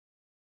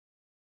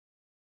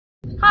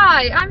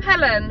Hi, I'm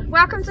Helen.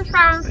 Welcome to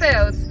Frowen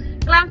Fields,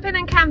 glamping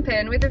and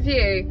camping with a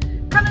view.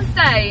 Come and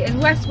stay in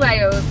West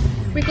Wales.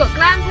 We've got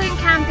glamping,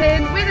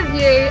 camping with a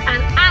view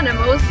and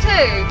animals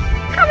too.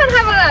 Come and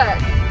have a look.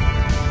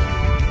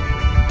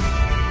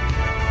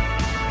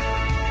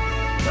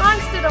 So I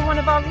stood on one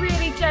of our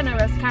really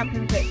generous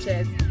camping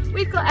pitches.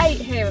 We've got 8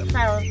 here at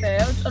Frowen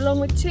Fields along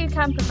with 2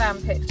 camper van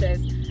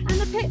pitches, and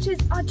the pitches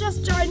are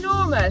just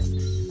ginormous.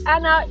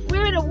 And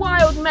we're in a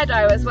wild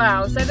meadow as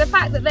well, so the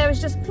fact that there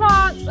is just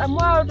plants and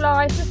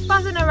wildlife just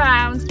buzzing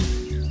around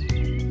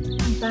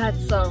and bird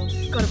song,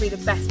 it's got to be the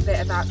best bit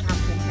about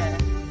camping here.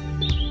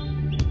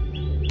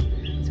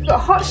 So we've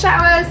got hot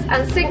showers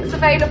and sinks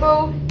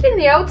available in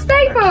the old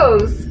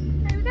stables.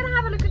 Okay, we're going to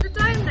have a look at the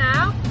dome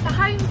now, the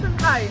home from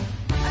home.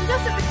 I'm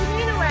just at the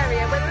communal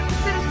area where the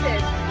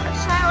facilities have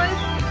showers,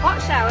 hot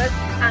showers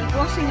and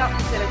washing up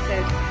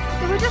facilities.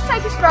 So we'll just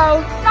take a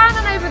stroll down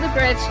and over the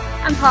bridge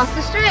and past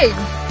the stream.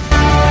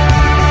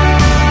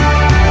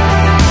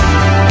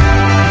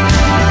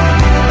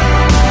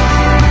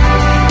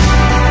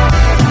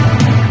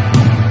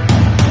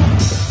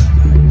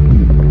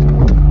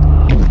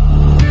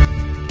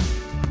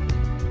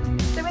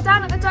 So we're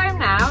down at the dome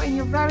now in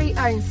your very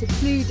own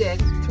secluded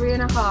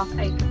 3.5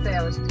 acre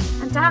field.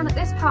 And down at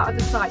this part of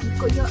the site you've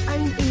got your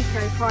own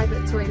eco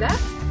private toilet.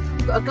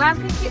 You've got a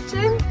glamping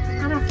kitchen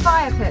and a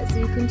fire pit so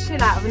you can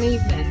chill out of an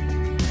evening.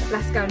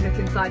 Let's go and look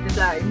inside the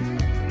dome.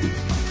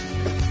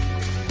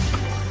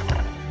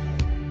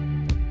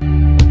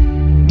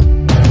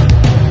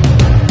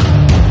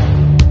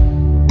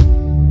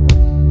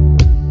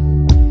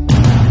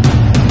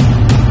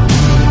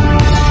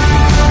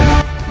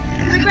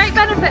 The great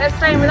benefit of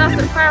staying with us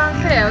at Frowen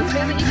Fields is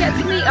that you get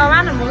to meet our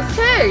animals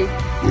too.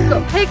 We've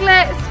got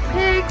piglets,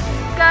 pigs,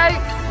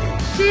 goats,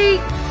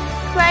 sheep,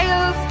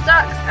 quails,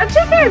 ducks and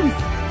chickens.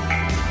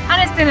 And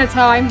it's dinner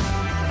time.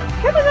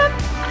 Come on then.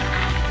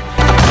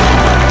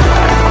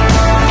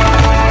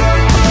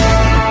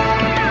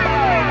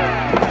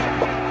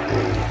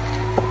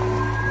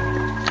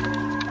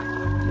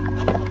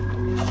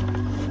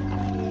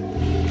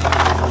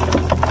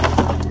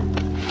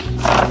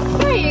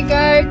 There you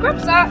go, grab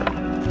that.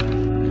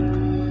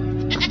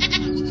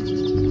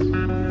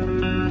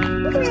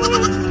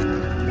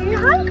 Are you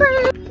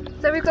hungry?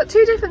 So we've got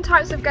 2 different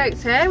types of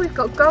goats here. We've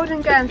got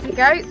golden Guernsey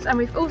goats and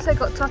we've also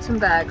got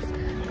Tottenbergs,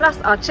 plus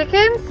our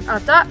chickens, our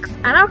ducks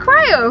and our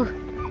quail.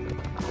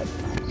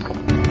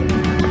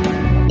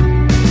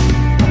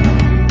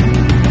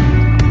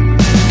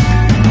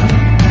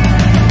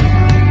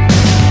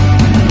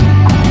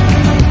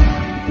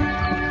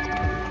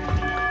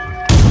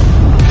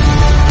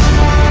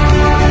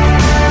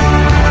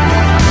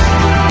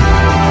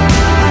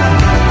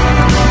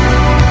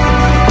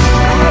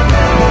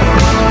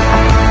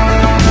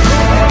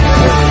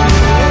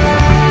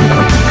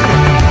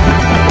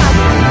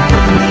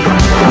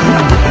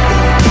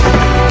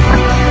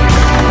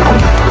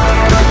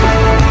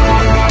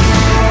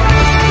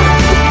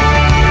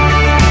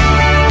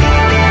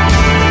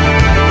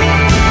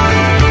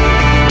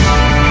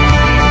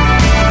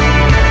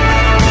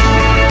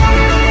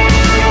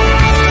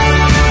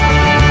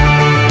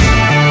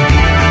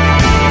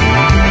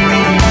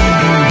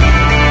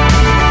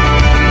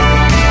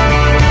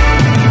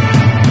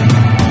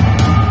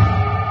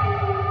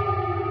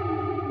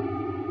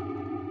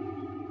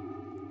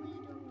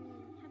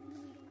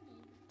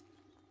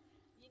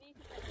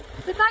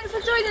 So thanks for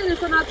joining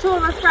us on our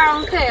tour of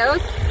Frowen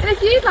Fields, and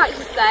if you'd like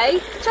to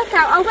stay, check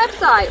out our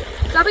website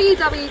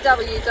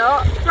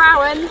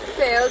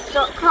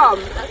www.frowenfields.com.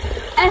 That's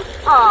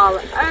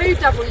F-R-O-W-E-N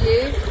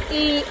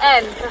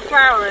for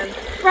Frowen.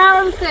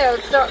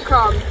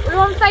 Frowenfields.com. We're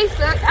on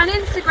Facebook and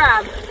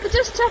Instagram, so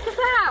just check us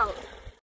out.